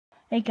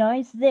Hey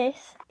guys, this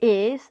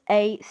is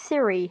a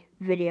Siri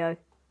video.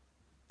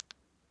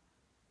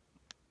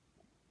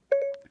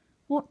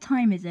 What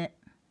time is it?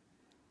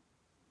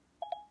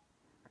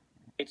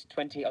 It's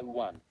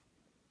 20:01.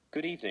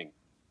 Good evening.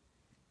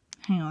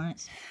 Hang on,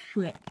 it's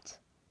flipped.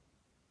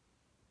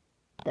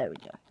 There we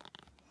go.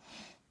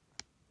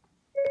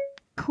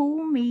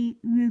 Call me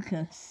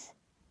Lucas.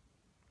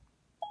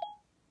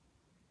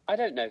 I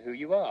don't know who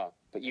you are,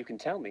 but you can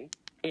tell me.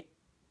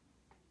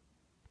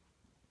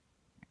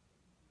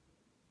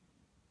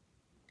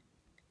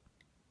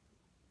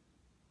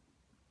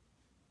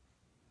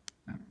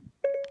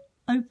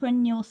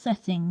 Open your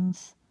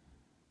settings.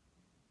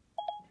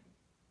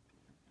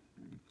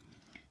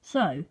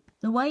 So,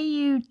 the way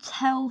you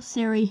tell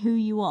Siri who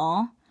you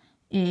are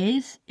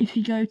is if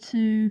you go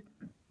to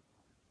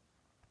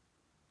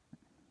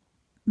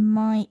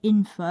My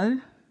Info.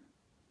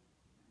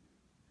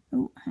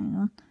 Oh,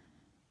 hang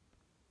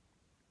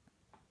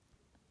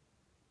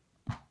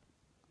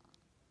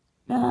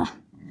on.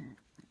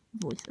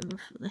 Voiceover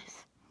for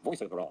this.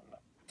 Voiceover on.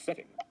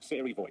 Setting.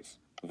 Siri voice.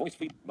 Voice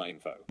feed. My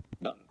info.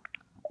 None.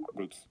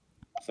 Groups.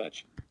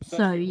 Search.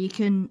 So you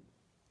can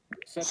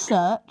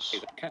search.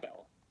 Is it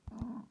Cabell?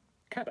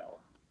 Cabell.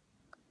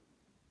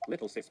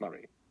 Little Sis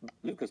Murray.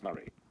 Lucas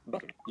Murray.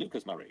 Button.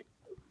 Lucas Murray.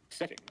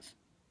 Settings.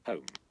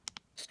 Home.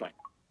 Strike.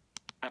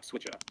 App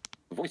switcher.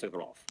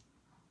 Voiceover off.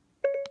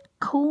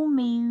 Call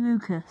me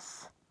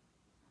Lucas.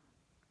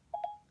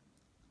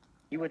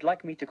 You would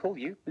like me to call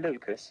you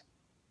Lucas?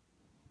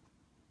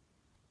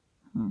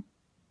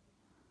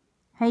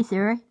 Hey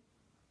Siri.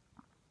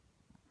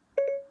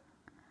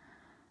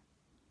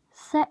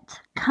 Set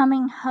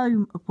coming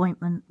home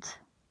appointment.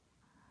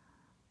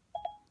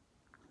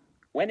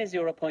 When is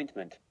your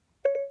appointment?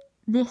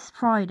 This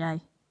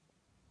Friday.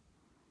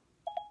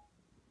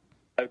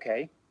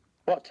 Okay.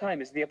 What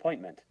time is the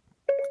appointment?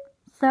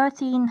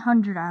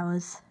 1300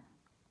 hours.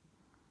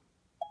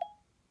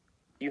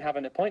 You have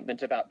an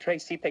appointment about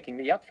Tracy picking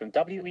me up from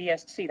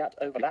WESC that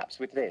overlaps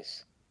with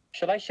this.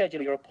 Shall I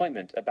schedule your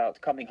appointment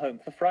about coming home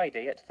for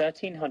Friday at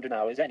 1300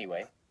 hours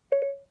anyway?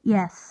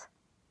 Yes.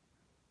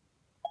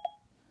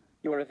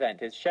 Your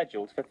event is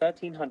scheduled for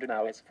 1300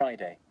 hours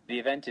Friday. The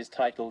event is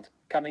titled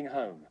Coming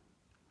Home.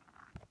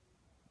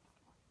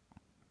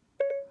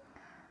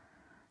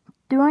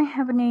 Do I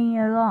have any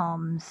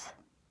alarms?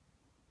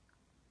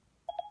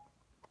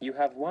 You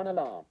have one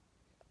alarm.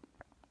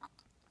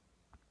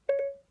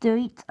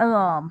 Delete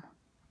alarm.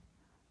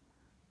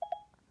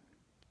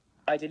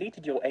 I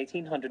deleted your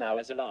 1800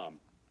 hours alarm.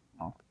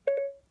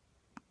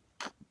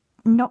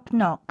 Knock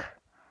knock.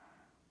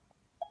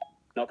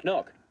 Knock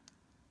knock.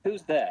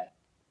 Who's there?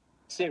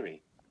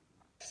 Siri.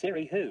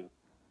 Siri who?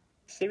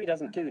 Siri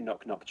doesn't do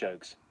knock knock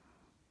jokes.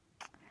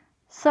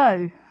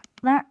 So,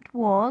 that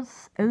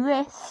was a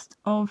list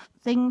of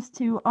things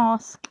to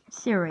ask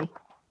Siri.